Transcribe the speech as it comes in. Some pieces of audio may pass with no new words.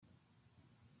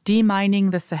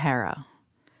Demining the Sahara.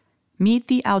 Meet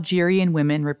the Algerian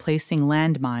women replacing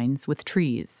landmines with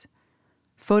trees.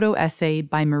 Photo essay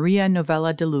by Maria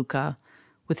Novella de Luca,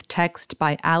 with text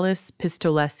by Alice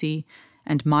Pistolesi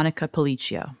and Monica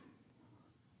Pelliccia.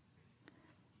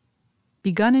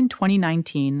 Begun in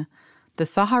 2019, the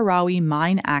Saharawi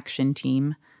Mine Action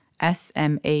Team,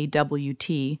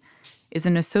 SMAWT, is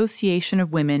an association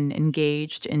of women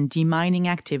engaged in demining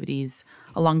activities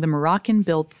along the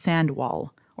Moroccan-built sand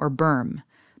wall, or berm,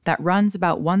 that runs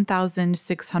about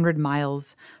 1,600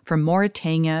 miles from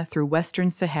Mauritania through Western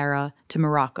Sahara to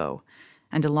Morocco,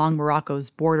 and along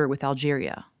Morocco's border with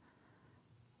Algeria.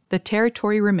 The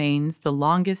territory remains the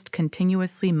longest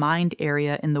continuously mined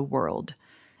area in the world,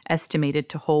 estimated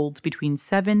to hold between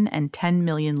 7 and 10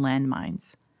 million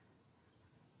landmines.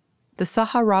 The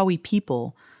Sahrawi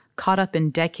people, caught up in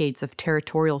decades of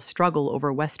territorial struggle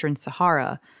over Western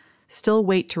Sahara, still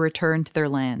wait to return to their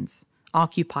lands,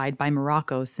 occupied by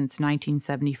Morocco since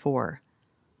 1974.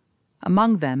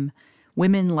 Among them,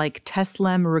 women like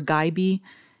Teslem Rugaibi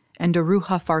and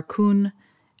Aruha Farkoun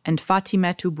and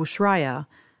Fatimetou Boushraya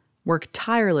work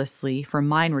tirelessly for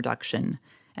mine reduction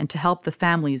and to help the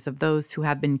families of those who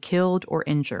have been killed or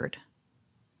injured.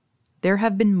 There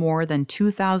have been more than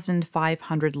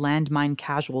 2,500 landmine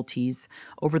casualties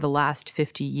over the last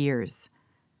 50 years.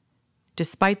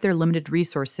 Despite their limited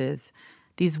resources,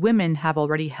 these women have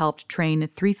already helped train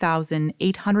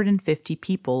 3,850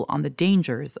 people on the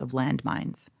dangers of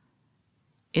landmines.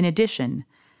 In addition,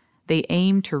 they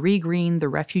aim to regreen the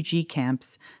refugee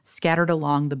camps scattered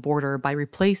along the border by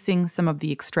replacing some of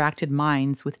the extracted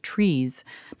mines with trees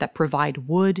that provide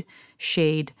wood,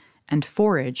 shade, and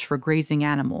forage for grazing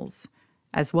animals,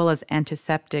 as well as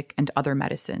antiseptic and other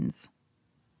medicines.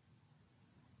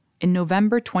 In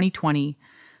November 2020,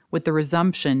 with the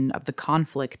resumption of the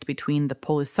conflict between the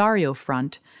Polisario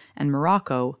Front and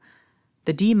Morocco,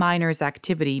 the deminers'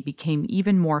 activity became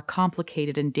even more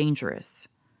complicated and dangerous.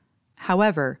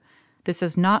 However, this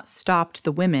has not stopped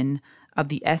the women of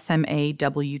the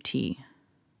SMAWT.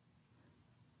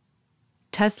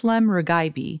 Teslem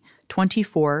Rugaibi,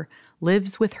 24,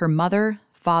 lives with her mother,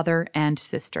 father, and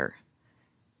sister.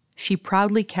 She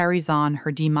proudly carries on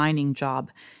her demining job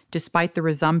despite the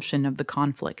resumption of the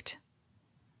conflict.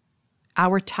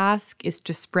 Our task is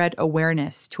to spread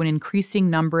awareness to an increasing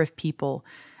number of people,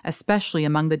 especially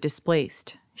among the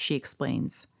displaced, she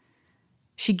explains.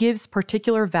 She gives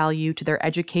particular value to their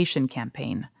education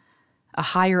campaign. A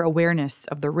higher awareness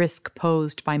of the risk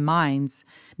posed by mines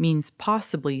means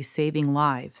possibly saving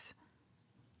lives.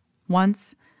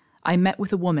 Once, I met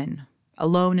with a woman,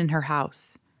 alone in her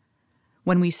house.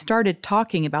 When we started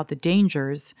talking about the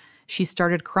dangers, she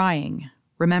started crying,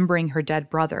 remembering her dead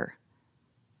brother.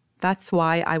 That's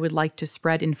why I would like to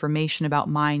spread information about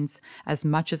mines as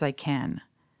much as I can.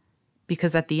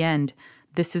 Because at the end,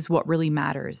 this is what really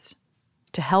matters: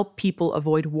 to help people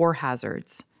avoid war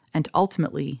hazards and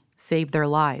ultimately save their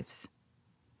lives.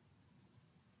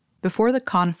 Before the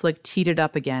conflict heated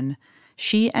up again,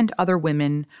 she and other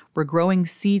women were growing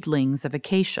seedlings of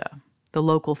acacia, the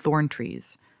local thorn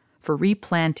trees, for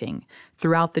replanting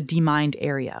throughout the demined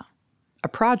area, a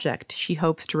project she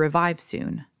hopes to revive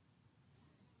soon.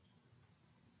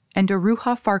 And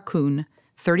Aruha Farkoun,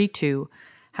 32,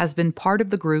 has been part of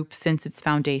the group since its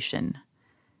foundation.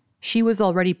 She was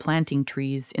already planting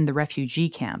trees in the refugee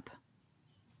camp.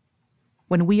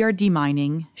 When we are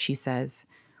demining, she says,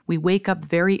 we wake up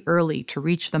very early to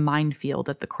reach the minefield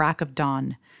at the crack of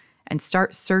dawn and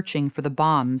start searching for the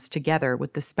bombs together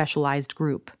with the specialized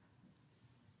group.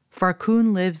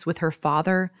 Farkoun lives with her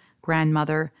father,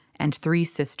 grandmother, and 3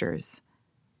 sisters.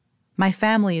 My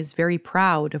family is very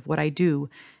proud of what I do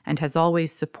and has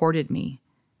always supported me.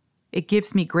 It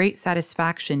gives me great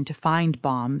satisfaction to find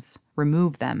bombs,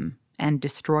 remove them, and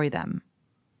destroy them.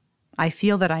 I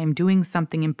feel that I am doing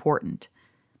something important,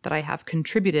 that I have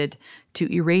contributed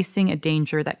to erasing a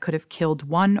danger that could have killed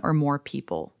 1 or more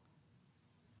people.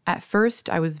 At first,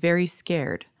 I was very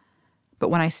scared, but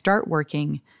when I start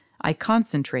working, I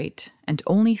concentrate and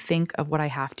only think of what I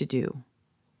have to do.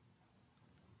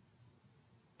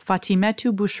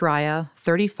 Fatimetou Boushraya,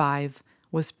 35,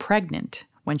 was pregnant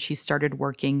when she started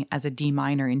working as a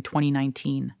deminer in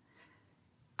 2019.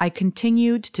 I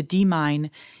continued to demine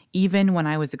even when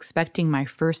I was expecting my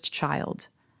first child.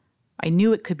 I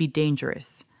knew it could be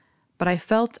dangerous, but I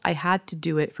felt I had to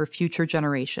do it for future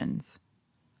generations.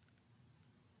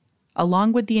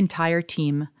 Along with the entire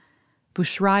team,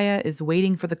 Boushraya is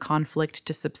waiting for the conflict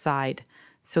to subside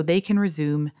so they can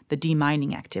resume the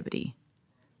demining activity.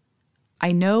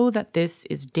 I know that this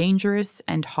is dangerous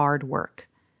and hard work.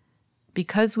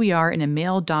 Because we are in a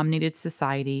male-dominated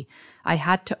society, I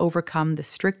had to overcome the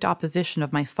strict opposition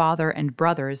of my father and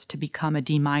brothers to become a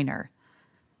deminer.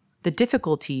 The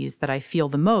difficulties that I feel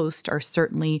the most are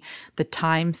certainly the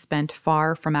time spent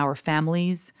far from our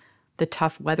families, the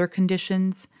tough weather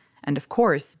conditions, and of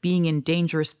course, being in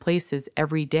dangerous places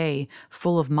every day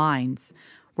full of mines,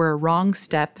 where a wrong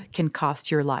step can cost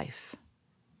your life.